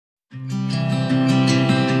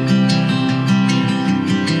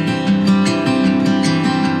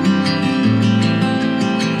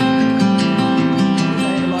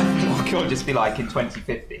be like in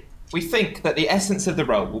 2050? We think that the essence of the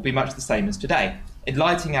role will be much the same as today,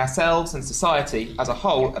 enlightening ourselves and society as a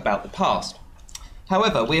whole about the past.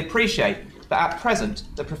 However, we appreciate that at present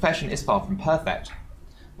the profession is far from perfect.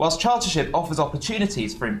 Whilst chartership offers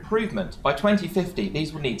opportunities for improvement, by 2050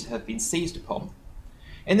 these will need to have been seized upon.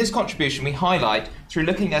 In this contribution we highlight, through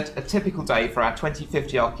looking at a typical day for our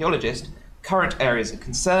 2050 archaeologist, current areas of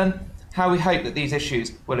concern, how we hope that these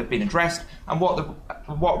issues will have been addressed, and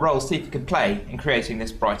what role CEFA can play in creating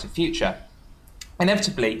this brighter future.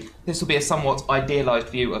 Inevitably, this will be a somewhat idealised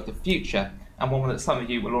view of the future, and one that some of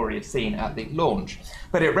you will already have seen at the launch,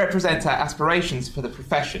 but it represents our aspirations for the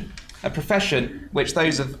profession, a profession which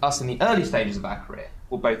those of us in the early stages of our career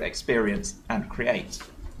will both experience and create.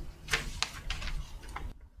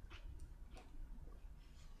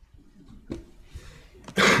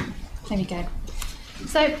 There we go.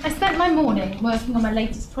 So I spent my morning working on my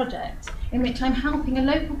latest project, in which I'm helping a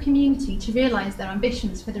local community to realise their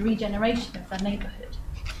ambitions for the regeneration of their neighbourhood.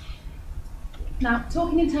 Now,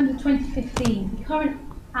 talking in terms of 2015, the current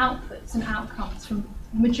outputs and outcomes from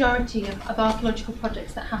the majority of archaeological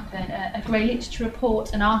projects that happen, a grey literature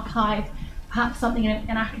report, an archive, perhaps something in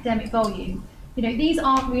an academic volume, these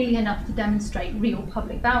aren't really enough to demonstrate real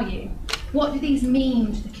public value. What do these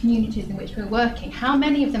mean to the communities in which we're working? How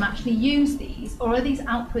many of them actually use these, or are these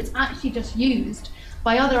outputs actually just used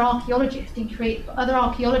by other archaeologists in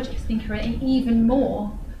creating even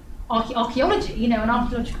more archaeology, and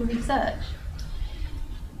archaeological research?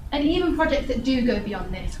 And even projects that do go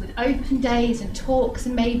beyond this, with open days and talks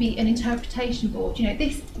and maybe an interpretation board,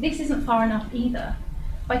 this isn't far enough either.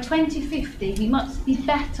 By 2050, we must be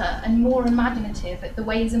better and more imaginative at the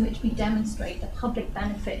ways in which we demonstrate the public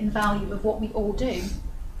benefit and value of what we all do.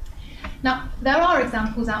 Now, there are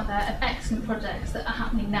examples out there of excellent projects that are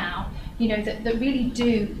happening now, that really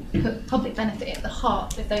do put public benefit at the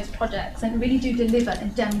heart of those projects and really do deliver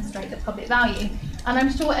and demonstrate the public value. And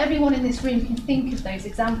I'm sure everyone in this room can think of those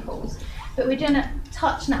examples, but we're going to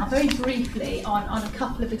touch now very briefly on a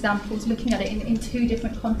couple of examples, looking at it in two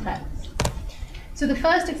different contexts. So the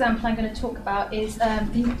first example I'm going to talk about is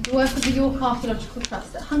the work of the York Archaeological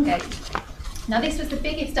Trust at Hungate. Now, this was the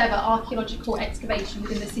biggest ever archaeological excavation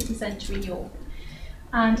within the city centre in York,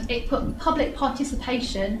 and it put public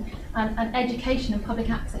participation and education and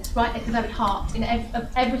public access right at the very heart of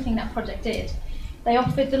everything that project did. They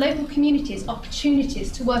offered the local communities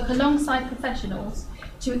opportunities to work alongside professionals,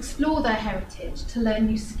 to explore their heritage, to learn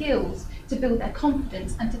new skills, to build their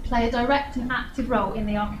confidence, and to play a direct and active role in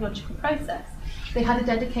the archaeological process. They had a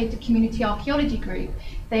dedicated community archaeology group.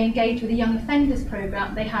 They engaged with a young offenders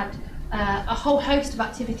programme. They had a whole host of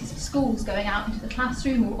activities for schools, going out into the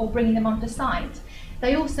classroom or bringing them onto site.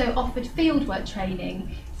 They also offered fieldwork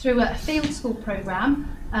training through a field school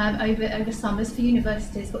programme over summers for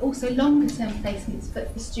universities, but also longer term placements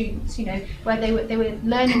for students, where they were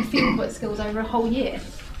learning fieldwork skills over a whole year.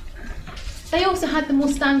 They also had the more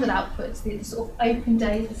standard outputs, the sort of open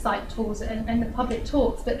days, the site tours and the public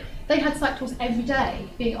talks, but they had site tours every day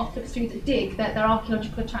being offered through the Dig, their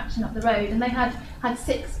archaeological attraction up the road, and they had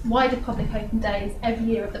 6 wider public open days every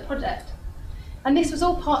year of the project. And this was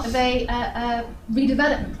all part of a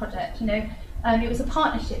redevelopment project, It was a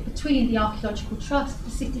partnership between the Archaeological Trust,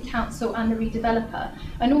 the City Council and the redeveloper,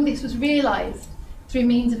 and all this was realised through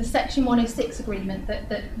means of a Section 106 agreement that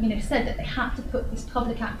said that they had to put this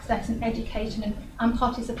public access and education and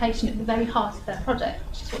participation at the very heart of their project,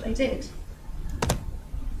 which is what they did.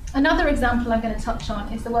 Another example I'm going to touch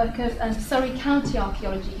on is the work of Surrey County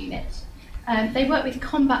Archaeology Unit. They work with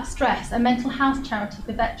Combat Stress, a mental health charity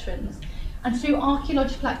for veterans, and through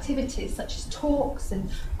archaeological activities such as talks and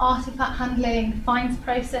artefact handling, finds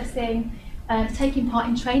processing, taking part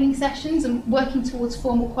in training sessions and working towards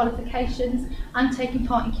formal qualifications, and taking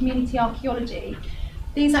part in community archaeology.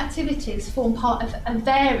 These activities form part of a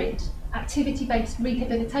varied activity-based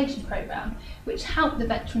rehabilitation programme which help the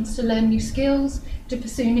veterans to learn new skills, to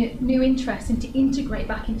pursue new interests and to integrate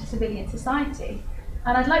back into civilian society.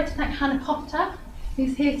 And I'd like to thank Hannah Potter,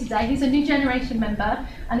 who's here today, who's a new generation member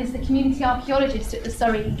and is the community archaeologist at the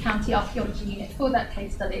Surrey County Archaeology Unit, for that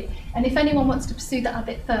case study. And if anyone wants to pursue that a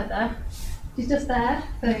bit further, she's just there,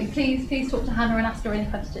 so please talk to Hannah and ask her any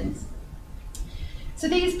questions. So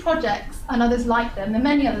these projects and others like them, and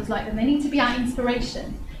many others like them, they need to be our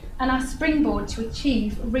inspiration and our springboard to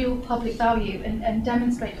achieve real public value and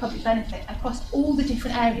demonstrate public benefit across all the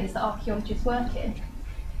different areas that archaeologists work in.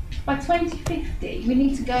 By 2050, we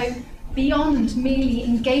need to go beyond merely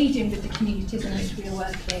engaging with the communities in which we are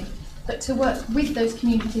working, but to work with those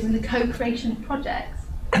communities in the co-creation of projects.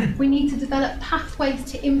 We need to develop pathways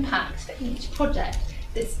to impact for each project,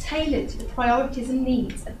 that's tailored to the priorities and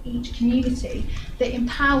needs of each community, that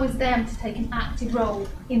empowers them to take an active role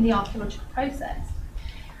in the archaeological process.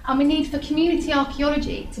 And we need for community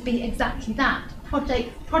archaeology to be exactly that,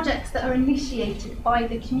 projects that are initiated by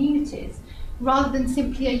the communities, rather than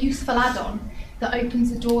simply a useful add-on that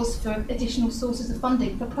opens the doors for additional sources of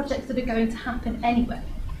funding for projects that are going to happen anyway.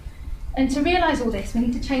 And to realise all this, we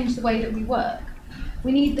need to change the way that we work.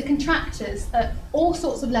 We need the contractors at all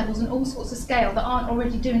sorts of levels and all sorts of scale that aren't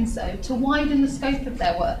already doing so to widen the scope of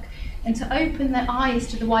their work and to open their eyes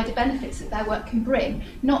to the wider benefits that their work can bring,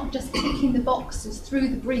 not just ticking the boxes through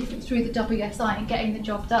the brief and through the WSI and getting the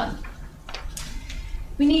job done.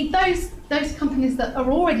 We need those companies that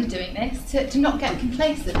are already doing this to not get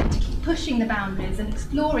complacent and to keep pushing the boundaries and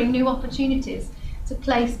exploring new opportunities to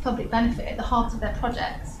place public benefit at the heart of their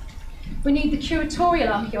projects. We need the curatorial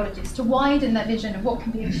archaeologists to widen their vision of what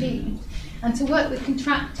can be achieved and to work with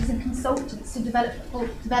contractors and consultants to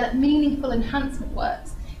develop meaningful enhancement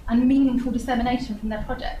works and meaningful dissemination from their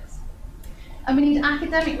projects. And we need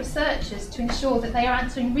academic researchers to ensure that they are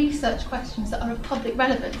answering research questions that are of public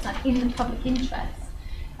relevance and in the public interest,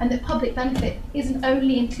 and that public benefit isn't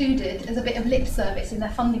only included as a bit of lip service in their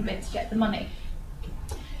funding bid to get the money.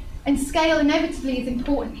 And scale inevitably is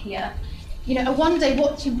important here. You know, a one-day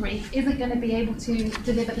watching brief isn't going to be able to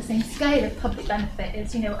deliver the same scale of public benefit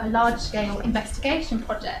as, you know, a large-scale investigation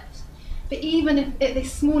project. But even if at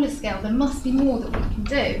this smaller scale, there must be more that we can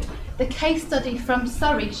do. The case study from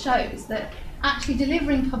Surrey shows that actually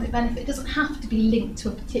delivering public benefit doesn't have to be linked to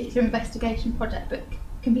a particular investigation project, but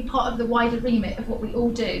can be part of the wider remit of what we all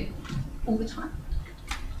do all the time.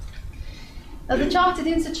 Now, the Chartered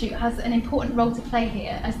Institute has an important role to play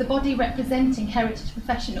here as the body representing heritage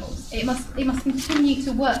professionals. It must continue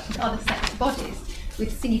to work with other sector bodies,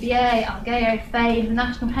 with CBA, Argeo, FAE, and the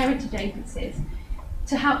National Heritage Agencies,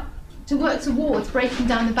 to work towards breaking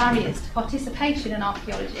down the barriers to participation in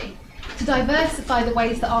archaeology, to diversify the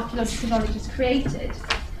ways that archaeological knowledge is created,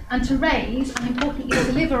 and to raise, and importantly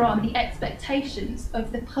deliver on, the expectations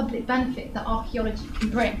of the public benefit that archaeology can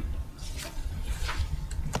bring.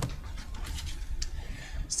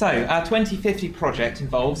 So, our 2050 project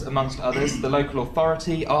involves, amongst others, the local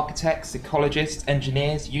authority, architects, ecologists,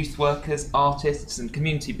 engineers, youth workers, artists and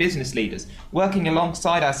community business leaders, working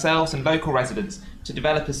alongside ourselves and local residents to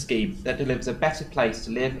develop a scheme that delivers a better place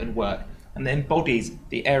to live and work and that embodies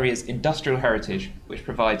the area's industrial heritage, which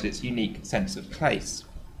provides its unique sense of place.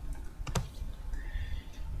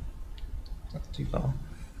 That's too far.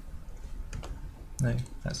 No,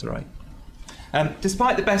 that's all right.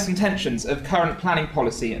 Despite the best intentions of current planning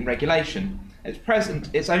policy and regulation, at present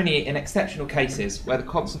it's only in exceptional cases where the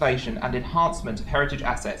conservation and enhancement of heritage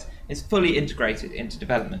assets is fully integrated into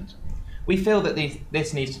development. We feel that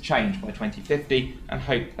this needs to change by 2050 and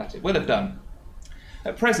hope that it will have done.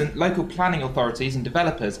 At present, local planning authorities and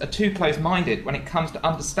developers are too close-minded when it comes to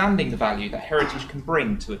understanding the value that heritage can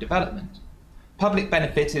bring to a development. Public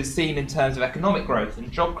benefit is seen in terms of economic growth and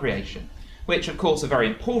job creation, which of course are very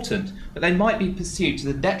important, but they might be pursued to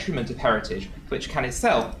the detriment of heritage, which can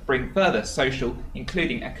itself bring further social,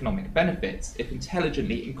 including economic benefits, if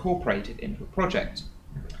intelligently incorporated into a project.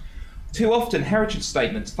 Too often, heritage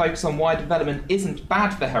statements focus on why development isn't bad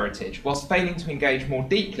for heritage, whilst failing to engage more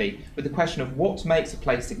deeply with the question of what makes a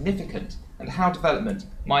place significant and how development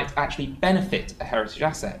might actually benefit a heritage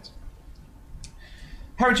asset.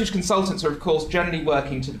 Heritage consultants are of course generally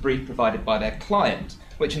working to the brief provided by their client,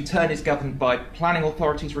 which in turn is governed by planning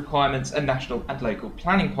authorities' requirements and national and local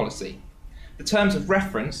planning policy. The terms of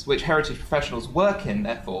reference which heritage professionals work in,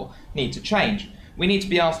 therefore, need to change. We need to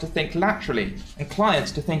be asked to think laterally, and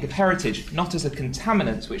clients to think of heritage not as a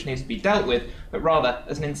contaminant which needs to be dealt with, but rather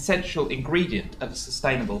as an essential ingredient of a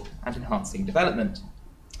sustainable and enhancing development.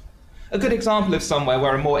 A good example of somewhere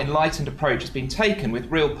where a more enlightened approach has been taken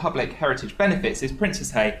with real public heritage benefits is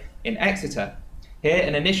Princes Hay in Exeter. Here,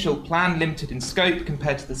 an initial plan limited in scope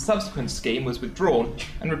compared to the subsequent scheme was withdrawn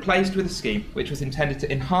and replaced with a scheme which was intended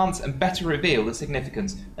to enhance and better reveal the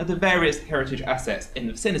significance of the various heritage assets in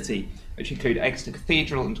the vicinity, which include Exeter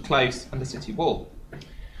Cathedral and Close and the City Wall.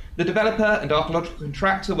 The developer and archaeological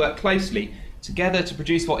contractor worked closely together to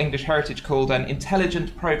produce what English Heritage called an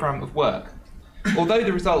intelligent programme of work. Although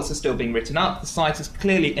the results are still being written up, the site has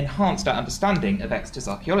clearly enhanced our understanding of Exeter's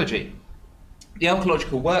archaeology. The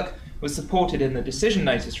archaeological work was supported in the decision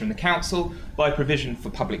notice from the Council by provision for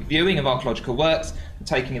public viewing of archaeological works, the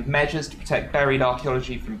taking of measures to protect buried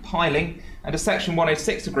archaeology from piling, and a Section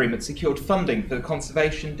 106 agreement secured funding for the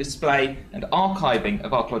conservation, display and archiving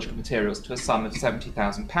of archaeological materials to a sum of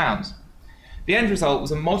 £70,000. The end result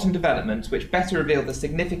was a modern development which better revealed the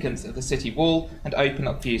significance of the city wall and opened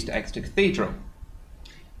up views to Exeter Cathedral.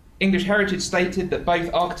 English Heritage stated that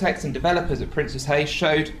both architects and developers at Princess Hay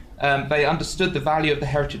showed they understood the value of the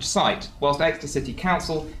heritage site, whilst Exeter City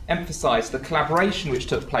Council emphasised the collaboration which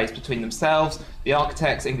took place between themselves, the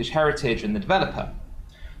architects, English Heritage and the developer.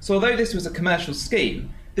 So although this was a commercial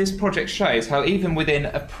scheme, this project shows how even within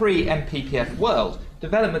a pre-NPPF world,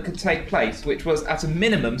 development could take place which was at a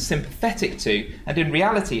minimum sympathetic to and in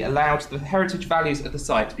reality allowed the heritage values of the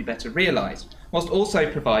site to be better realised, whilst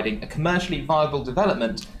also providing a commercially viable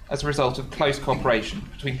development as a result of close cooperation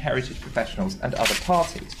between heritage professionals and other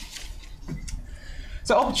parties.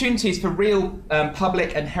 So opportunities for real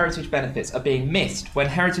public and heritage benefits are being missed when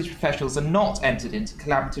heritage professionals are not entered into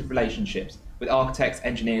collaborative relationships with architects,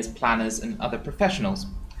 engineers, planners and other professionals.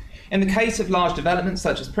 In the case of large developments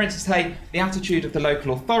such as Princess Hay, the attitude of the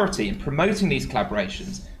local authority in promoting these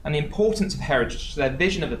collaborations and the importance of heritage to their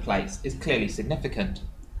vision of a place is clearly significant.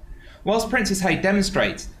 Whilst Princess Hay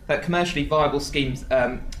demonstrates that commercially viable schemes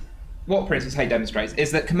what Princess Hay demonstrates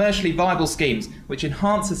is that commercially viable schemes which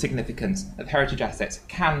enhance the significance of heritage assets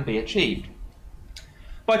can be achieved.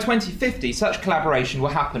 By 2050, such collaboration will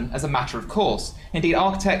happen as a matter of course. Indeed,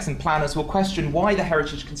 architects and planners will question why the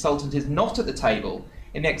heritage consultant is not at the table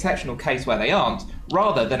in the exceptional case where they aren't,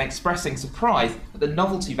 rather than expressing surprise at the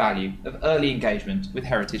novelty value of early engagement with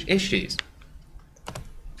heritage issues.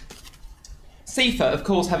 CIFA, of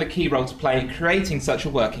course, have a key role to play in creating such a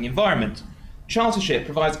working environment. Chartership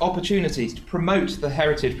provides opportunities to promote the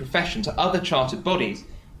heritage profession to other chartered bodies,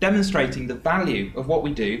 demonstrating the value of what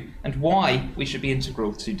we do and why we should be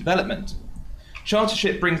integral to development.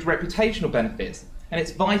 Chartership brings reputational benefits, and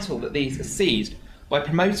it's vital that these are seized by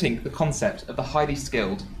promoting the concept of the highly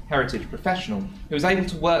skilled heritage professional who is able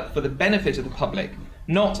to work for the benefit of the public,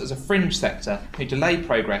 not as a fringe sector who delay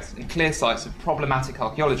progress and clear sites of problematic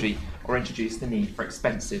archaeology or introduce the need for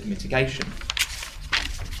expensive mitigation.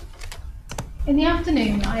 In the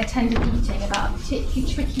afternoon, I attended a meeting about a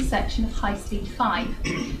particularly tricky section of High Speed 5.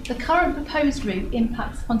 The current proposed route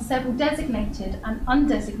impacts upon several designated and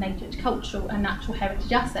undesignated cultural and natural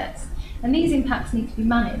heritage assets, and these impacts need to be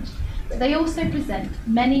managed, but they also present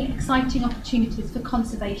many exciting opportunities for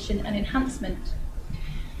conservation and enhancement.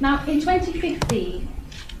 Now, in 2050,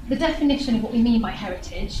 the definition of what we mean by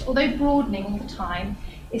heritage, although broadening all the time,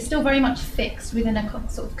 is still very much fixed within a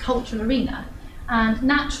sort of cultural arena. And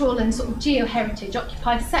natural and sort of geo-heritage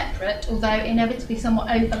occupy separate, although inevitably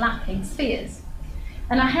somewhat overlapping spheres.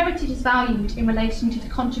 And our heritage is valued in relation to the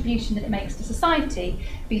contribution that it makes to society,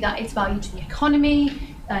 be that its value to the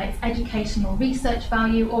economy, its educational research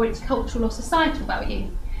value, or its cultural or societal value.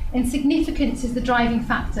 And significance is the driving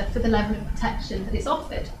factor for the level of protection that is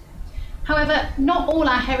offered. However, not all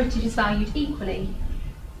our heritage is valued equally.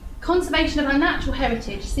 Conservation of our natural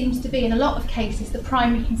heritage seems to be, in a lot of cases, the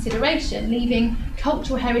primary consideration, leaving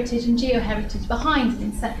cultural heritage and geo-heritage behind and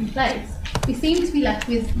in second place. We seem to be left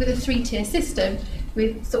with a three-tier system,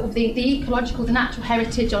 with sort of the ecological, the natural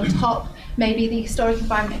heritage on top, maybe the historic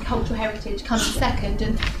environment and cultural heritage comes second,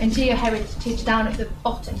 and geo-heritage down at the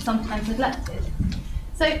bottom, sometimes neglected.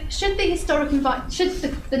 So should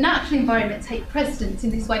the natural environment take precedence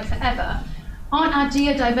in this way forever? Aren't our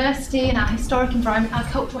geodiversity and our historic environment, our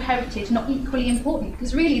cultural heritage, not equally important?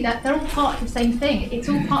 Because really they're all part of the same thing. It's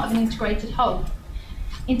all part of an integrated whole.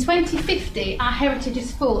 In 2050, our heritage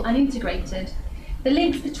is full and integrated. The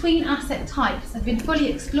links between asset types have been fully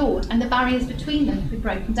explored and the barriers between them have been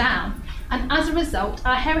broken down. And as a result,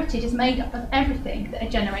 our heritage is made up of everything that a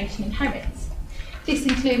generation inherits. This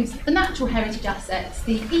includes the natural heritage assets,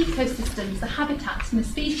 the ecosystems, the habitats and the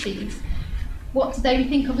species. What today we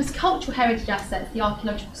think of as cultural heritage assets, the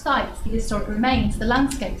archaeological sites, the historic remains, the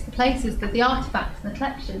landscapes, the places, the artefacts and the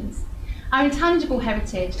collections. Our intangible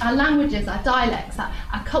heritage, our languages, our dialects,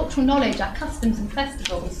 our cultural knowledge, our customs and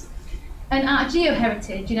festivals. And our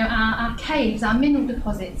geo-heritage, our caves, our mineral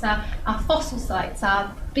deposits, our fossil sites,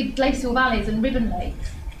 our big glacial valleys and ribbon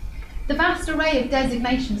lakes. The vast array of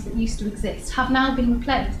designations that used to exist have now been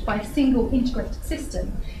replaced by a single integrated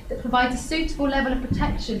system that provides a suitable level of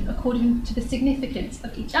protection according to the significance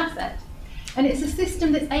of each asset. And it's a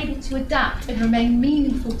system that's able to adapt and remain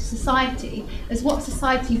meaningful to society as what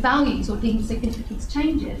society values or deems significance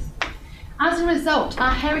changes. As a result,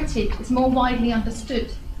 our heritage is more widely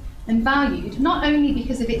understood and valued, not only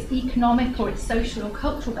because of its economic or its social or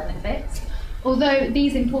cultural benefits, although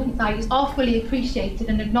these important values are fully appreciated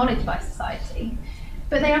and acknowledged by society,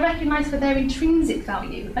 but they are recognised for their intrinsic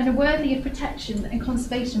value and are worthy of protection and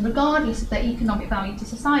conservation regardless of their economic value to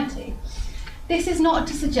society. This is not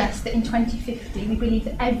to suggest that in 2050 we believe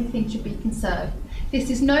that everything should be conserved.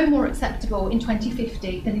 This is no more acceptable in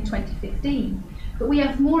 2050 than in 2015, but we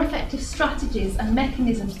have more effective strategies and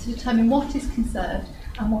mechanisms to determine what is conserved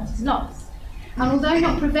and what is lost. And although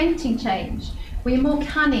not preventing change, we are more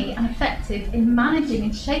canny and effective in managing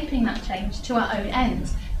and shaping that change to our own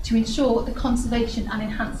ends to ensure the conservation and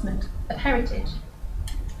enhancement of heritage.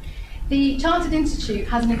 The Chartered Institute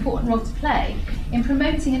has an important role to play in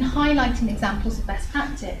promoting and highlighting examples of best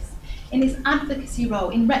practice, in its advocacy role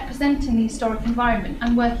in representing the historic environment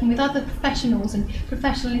and working with other professionals and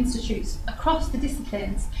professional institutes across the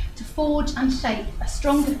disciplines to forge and shape a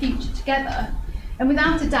stronger future together. And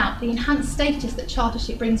without a doubt, the enhanced status that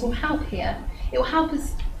chartership brings will help here. It will help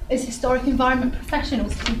us as historic environment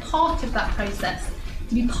professionals to be part of that process,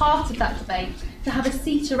 to be part of that debate, to have a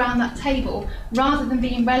seat around that table rather than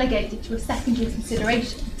being relegated to a secondary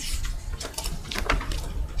consideration.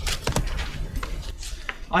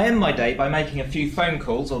 I end my day by making a few phone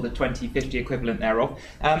calls, or the 2050 equivalent thereof,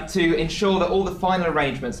 to ensure that all the final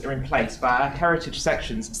arrangements are in place for our Heritage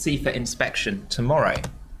Section's CIFA inspection tomorrow.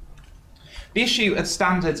 The issue of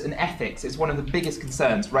standards and ethics is one of the biggest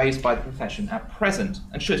concerns raised by the profession at present,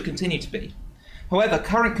 and should continue to be. However,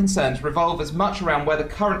 current concerns revolve as much around whether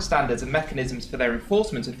current standards and mechanisms for their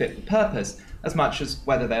enforcement are fit for purpose, as much as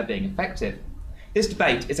whether they're being effective. This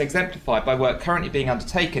debate is exemplified by work currently being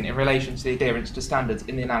undertaken in relation to the adherence to standards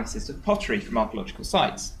in the analysis of pottery from archaeological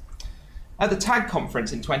sites. At the TAG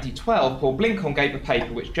conference in 2012, Paul Blinkhorn gave a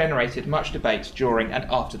paper which generated much debate during and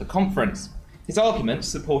after the conference. His argument,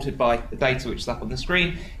 supported by the data which is up on the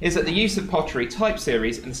screen, is that the use of pottery type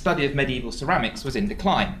series and the study of medieval ceramics was in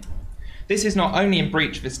decline. This is not only in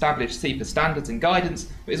breach of established CIFA standards and guidance,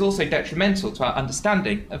 but is also detrimental to our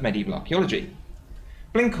understanding of medieval archaeology.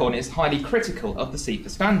 Blinkhorn is highly critical of the CIFA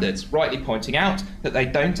standards, rightly pointing out that they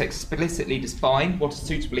don't explicitly define what a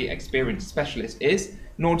suitably experienced specialist is,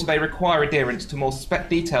 nor do they require adherence to more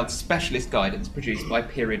detailed specialist guidance produced by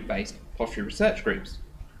period-based pottery research groups.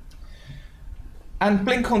 And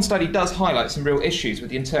Blinkhorn's study does highlight some real issues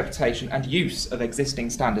with the interpretation and use of existing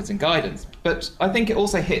standards and guidance, but I think it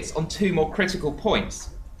also hits on two more critical points.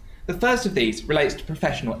 The first of these relates to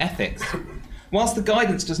professional ethics. Whilst the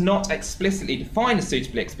guidance does not explicitly define a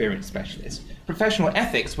suitably experienced specialist, professional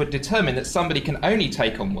ethics would determine that somebody can only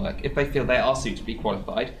take on work if they feel they are suitably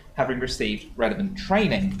qualified, having received relevant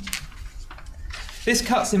training. This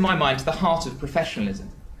cuts, in my mind, to the heart of professionalism.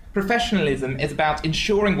 Professionalism is about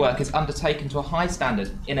ensuring work is undertaken to a high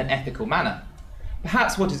standard in an ethical manner.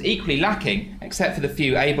 Perhaps what is equally lacking, except for the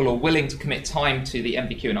few able or willing to commit time to the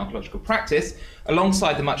MBQ in archaeological practice,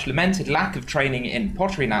 alongside the much lamented lack of training in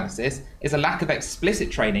pottery analysis, is a lack of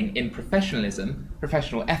explicit training in professionalism,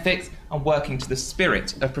 professional ethics, and working to the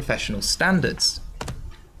spirit of professional standards.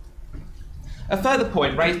 A further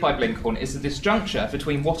point raised by Blinkhorn is the disjuncture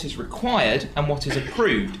between what is required and what is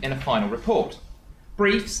approved in a final report.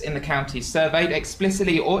 Briefs in the counties surveyed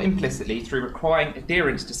explicitly or implicitly through requiring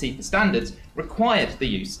adherence to CIFA standards required the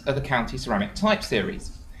use of the county ceramic type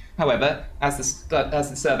series. However, as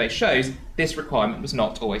the survey shows, this requirement was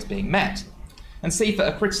not always being met. And CIFA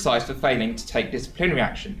are criticised for failing to take disciplinary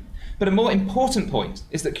action. But a more important point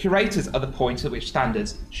is that curators are the point at which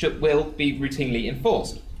standards will be routinely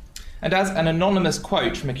enforced. And as an anonymous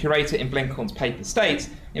quote from a curator in Blinkhorn's paper states,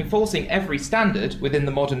 enforcing every standard within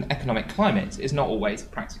the modern economic climate is not always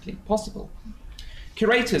practically possible.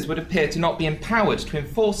 Curators would appear to not be empowered to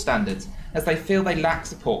enforce standards as they feel they lack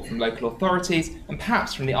support from local authorities and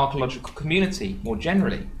perhaps from the archaeological community more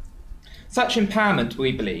generally. Such empowerment,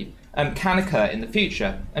 we believe, can occur in the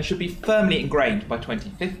future and should be firmly ingrained by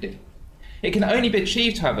 2050. It can only be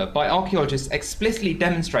achieved, however, by archaeologists explicitly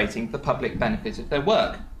demonstrating the public benefit of their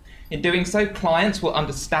work. In doing so, clients will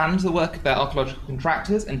understand the work of their archaeological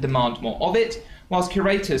contractors and demand more of it, whilst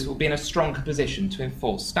curators will be in a stronger position to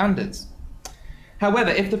enforce standards.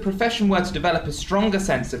 However, if the profession were to develop a stronger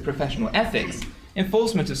sense of professional ethics,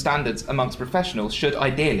 enforcement of standards amongst professionals should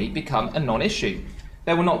ideally become a non-issue.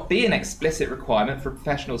 There will not be an explicit requirement for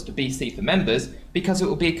professionals to be CIFA members because it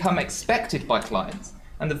will become expected by clients,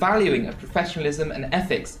 and the valuing of professionalism and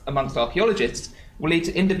ethics amongst archaeologists will lead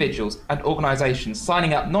to individuals and organisations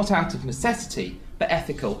signing up not out of necessity, but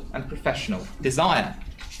ethical and professional desire.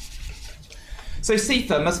 So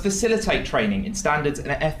CIFA must facilitate training in standards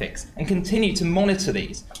and ethics and continue to monitor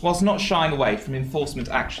these, whilst not shying away from enforcement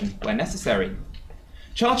action where necessary.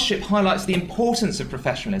 Chartership highlights the importance of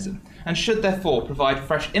professionalism and should therefore provide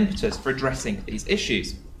fresh impetus for addressing these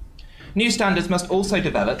issues. New standards must also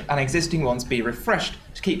develop and existing ones be refreshed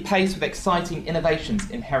to keep pace with exciting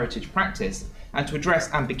innovations in heritage practice and to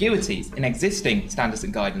address ambiguities in existing standards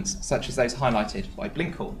and guidance, such as those highlighted by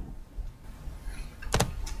Blinkhorn.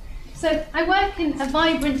 So I work in a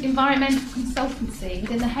vibrant environmental consultancy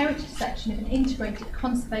within the heritage section of an integrated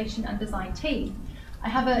conservation and design team. I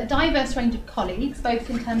have a diverse range of colleagues, both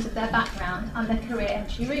in terms of their background and their career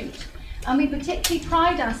entry route. And we particularly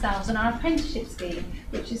pride ourselves on our apprenticeship scheme,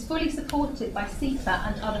 which is fully supported by CEPA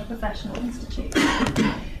and other professional institutes.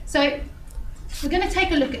 So we're going to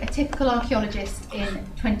take a look at a typical archaeologist in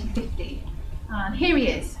 2050. And here he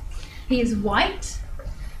is. He is white,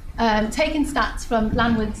 taking stats from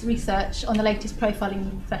Landward's research on the latest profiling in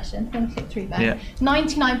the profession. I'm going to click through there. Yeah.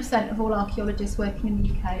 99% of all archaeologists working in the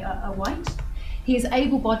UK are white. He is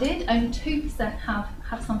able-bodied, only 2% have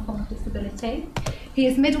some form of disability. He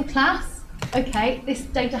is middle class. Okay, this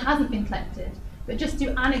data hasn't been collected, but just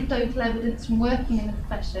through anecdotal evidence from working in the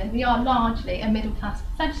profession, we are largely a middle class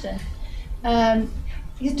profession.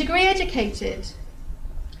 He's degree educated.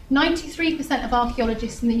 93% of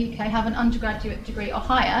archaeologists in the UK have an undergraduate degree or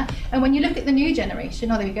higher, and when you look at the new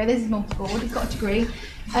generation, oh there we go, there's his multi-board, he's got a degree.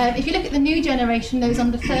 If you look at the new generation, those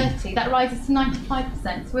under 30, that rises to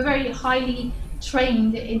 95%. So we're very highly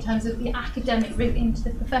trained in terms of the academic route into the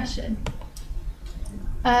profession.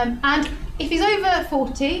 And if he's over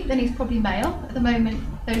 40, then he's probably male. At the moment,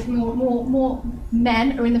 there's more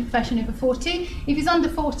men are in the profession over 40. If he's under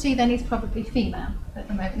 40, then he's probably female at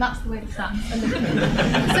the moment. That's the way the stats are looking.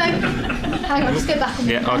 So, hang on, just go back.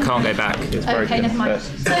 Yeah, I can't go back. It's broken. Okay, never mind.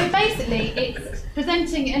 So basically, it's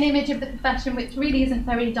presenting an image of the profession which really isn't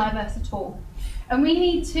very diverse at all. And we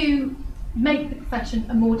need to make the profession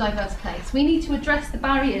a more diverse place. We need to address the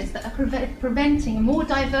barriers that are preventing a more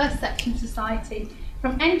diverse section of society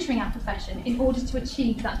from entering our profession in order to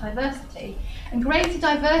achieve that diversity. And greater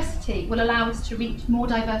diversity will allow us to reach more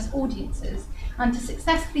diverse audiences and to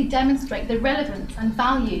successfully demonstrate the relevance and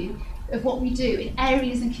value of what we do in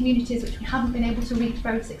areas and communities which we haven't been able to reach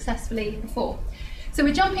very successfully before. So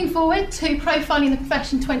we're jumping forward to profiling the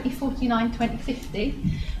profession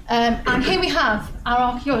 2049-2050, and here we have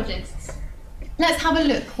our archaeologists. Let's have a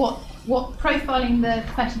look what profiling the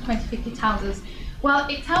profession 2050 tells us. Well,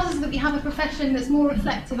 it tells us that we have a profession that's more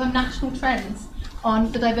reflective of national trends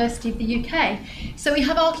on the diversity of the UK. So we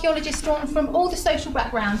have archaeologists drawn from all the social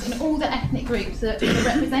backgrounds and all the ethnic groups that are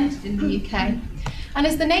represented in the UK. And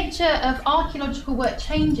as the nature of archaeological work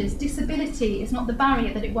changes, disability is not the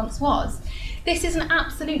barrier that it once was. This is an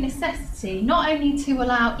absolute necessity, not only to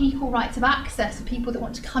allow equal rights of access for people that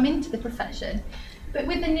want to come into the profession, but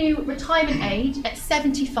with the new retirement age at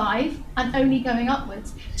 75 and only going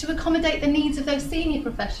upwards, to accommodate the needs of those senior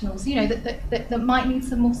professionals, you know, that might need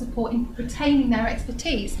some more support in retaining their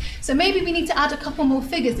expertise. So maybe we need to add a couple more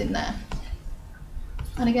figures in there.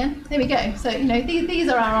 And again, there we go. So, you know, these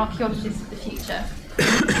are our archaeologists of the future.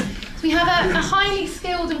 So we have a highly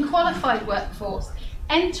skilled and qualified workforce.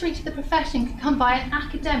 Entry to the profession can come by an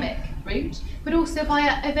academic route, but also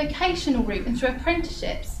via a vocational route and through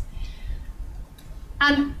apprenticeships.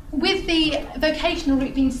 And with the vocational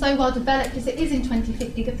route being so well developed as it is in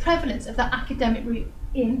 2050, the prevalence of that academic route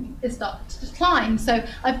is starting to decline. So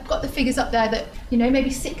I've got the figures up there that, you know, maybe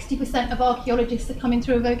 60% of archaeologists are coming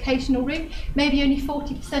through a vocational route, maybe only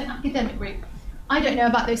 40% academic route. I don't know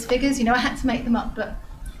about those figures, you know, I had to make them up, but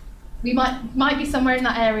we might be somewhere in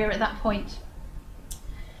that area at that point.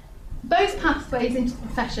 Both pathways into the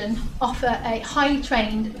profession offer a highly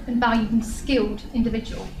trained and valued and skilled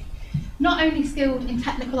individual. Not only skilled in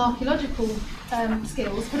technical archaeological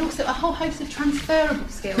skills, but also a whole host of transferable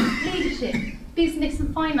skills: leadership, business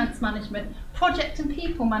and finance management, project and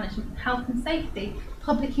people management, health and safety,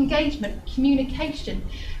 public engagement, communication.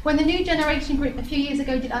 When the New Generation Group a few years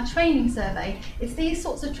ago did our training survey, it's these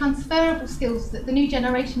sorts of transferable skills that the New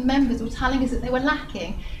Generation members were telling us that they were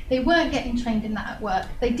lacking. They weren't getting trained in that at work,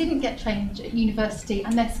 they didn't get trained at university,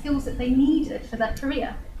 and they're skills that they needed for their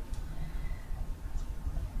career.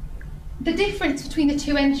 The difference between the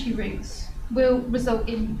two entry routes will result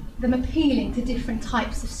in them appealing to different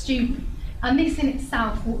types of student, and this in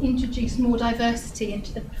itself will introduce more diversity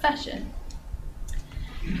into the profession.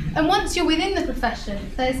 And once you're within the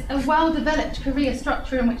profession, there's a well-developed career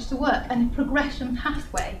structure in which to work and a progression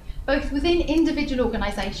pathway, both within individual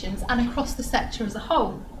organisations and across the sector as a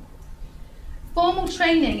whole. Formal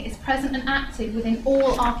training is present and active within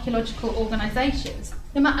all archaeological organisations,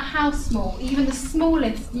 no matter how small. Even the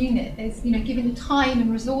smallest unit is, you know, given the time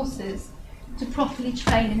and resources to properly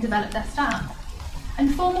train and develop their staff.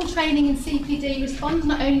 And formal training in CPD responds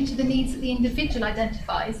not only to the needs that the individual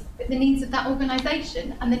identifies, but the needs of that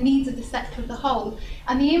organisation and the needs of the sector as a whole.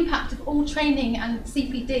 And the impact of all training and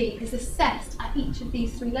CPD is assessed at each of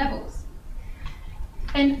these three levels.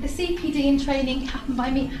 And the CPD in training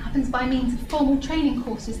happens by means of formal training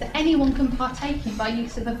courses that anyone can partake in by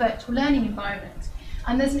use of a virtual learning environment.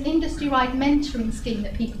 And there's an industry-wide mentoring scheme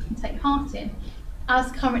that people can take part in.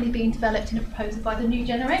 as currently being developed in a proposal by the new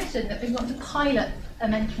generation that we want to pilot a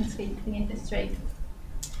mentoring scheme for the industry.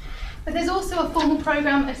 But there's also a formal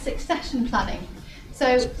programme of succession planning.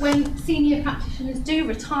 So when senior practitioners do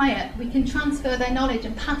retire, we can transfer their knowledge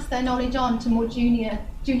and pass their knowledge on to more junior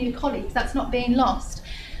colleagues. That's not being lost.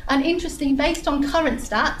 And interesting, based on current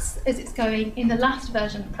stats, as it's going in the last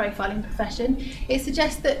version of the profiling profession, it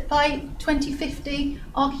suggests that by 2050,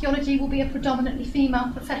 archaeology will be a predominantly female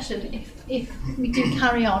profession if we do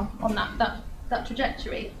carry on that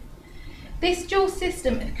trajectory. This dual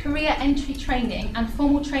system of career entry training and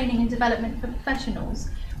formal training and development for professionals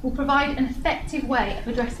will provide an effective way of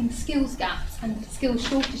addressing skills gaps and skills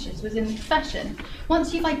shortages within the profession.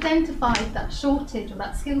 Once you've identified that shortage or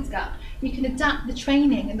that skills gap, you can adapt the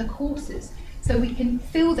training and the courses so we can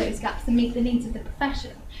fill those gaps and meet the needs of the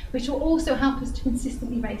profession, which will also help us to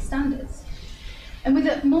consistently raise standards. And with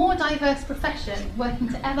a more diverse profession working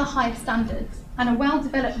to ever higher standards and a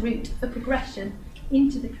well-developed route for progression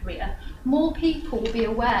into the career, more people will be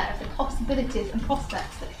aware of the possibilities and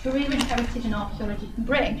prospects that career in heritage and archaeology can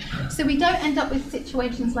bring. So we don't end up with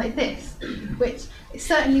situations like this, which is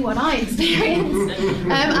certainly what I experienced,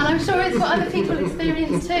 and I'm sure it's what other people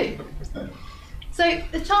experience too. So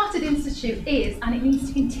the Chartered Institute is, and it needs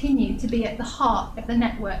to continue to be at the heart of the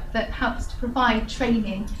network that helps to provide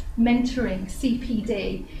training, mentoring,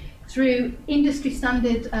 CPD, through industry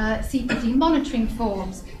standard CPD monitoring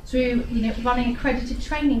forms, through running accredited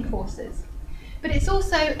training courses. But it's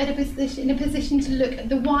also in a position to look at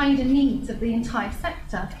the wider needs of the entire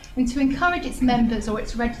sector and to encourage its members or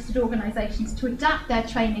its registered organisations to adapt their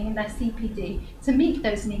training and their CPD to meet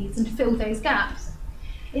those needs and fill those gaps.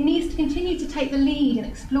 It needs to continue to take the lead in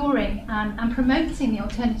exploring and promoting the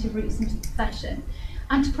alternative routes into the profession,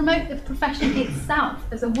 and to promote the profession itself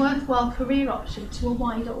as a worthwhile career option to a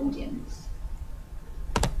wider audience.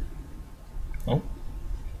 Oh.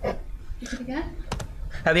 Is it again?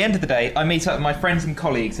 At the end of the day, I meet up with my friends and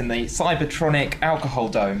colleagues in the Cybertronic Alcohol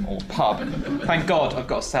Dome, or pub. Thank God I've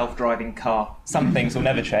got a self-driving car. Some things will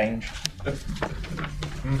never change.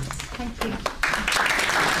 Thank you.